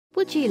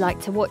Would you like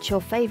to watch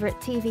your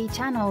favourite TV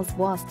channels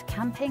whilst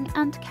camping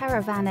and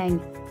caravanning?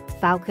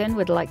 Falcon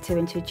would like to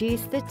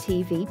introduce the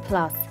TV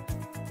Plus.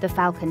 The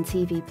Falcon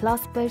TV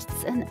Plus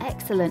boasts an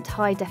excellent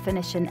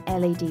high-definition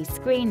LED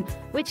screen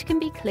which can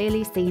be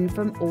clearly seen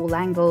from all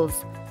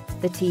angles.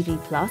 The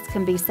TV Plus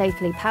can be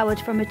safely powered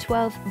from a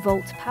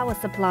 12-volt power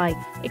supply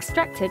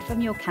extracted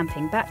from your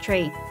camping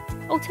battery.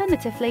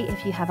 Alternatively,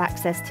 if you have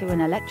access to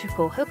an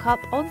electrical hookup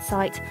on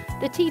site,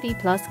 the TV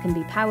Plus can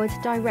be powered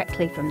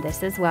directly from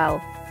this as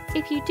well.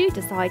 If you do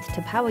decide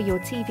to power your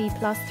TV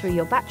Plus through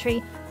your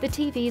battery, the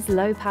TV's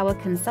low power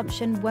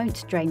consumption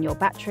won't drain your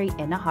battery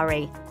in a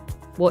hurry.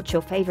 Watch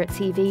your favourite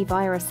TV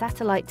via a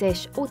satellite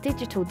dish or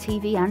digital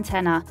TV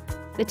antenna.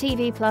 The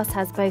TV Plus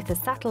has both a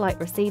satellite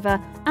receiver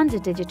and a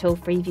digital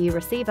Freeview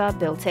receiver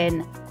built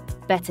in.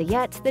 Better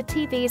yet, the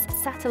TV's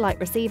satellite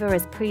receiver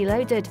is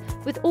preloaded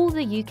with all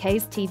the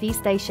UK's TV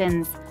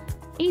stations.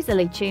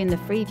 Easily tune the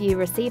Freeview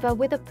receiver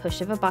with a push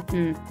of a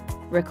button.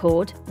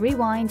 Record,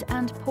 rewind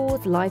and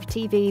pause live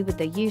TV with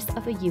the use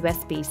of a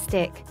USB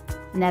stick.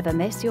 Never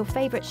miss your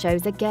favourite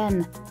shows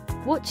again.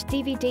 Watch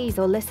DVDs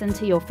or listen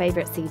to your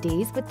favourite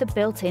CDs with the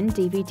built-in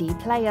DVD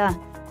player.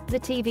 The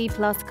TV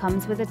Plus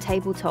comes with a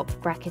tabletop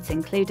bracket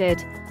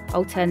included.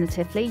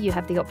 Alternatively, you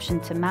have the option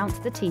to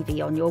mount the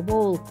TV on your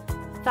wall.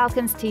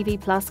 Falcon's TV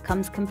Plus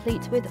comes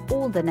complete with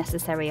all the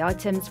necessary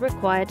items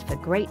required for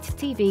great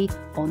TV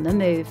on the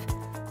move.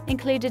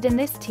 Included in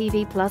this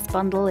TV Plus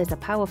bundle is a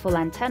powerful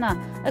antenna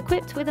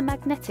equipped with a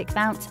magnetic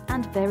mount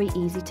and very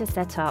easy to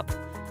set up.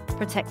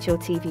 Protect your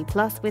TV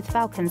Plus with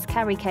Falcon's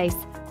carry case.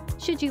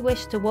 Should you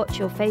wish to watch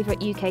your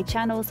favourite UK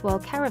channels while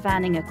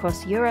caravanning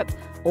across Europe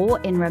or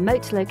in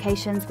remote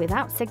locations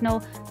without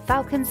signal,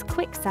 Falcon's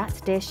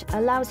QuickSat dish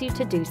allows you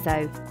to do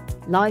so.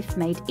 Life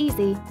made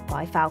easy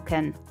by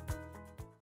Falcon.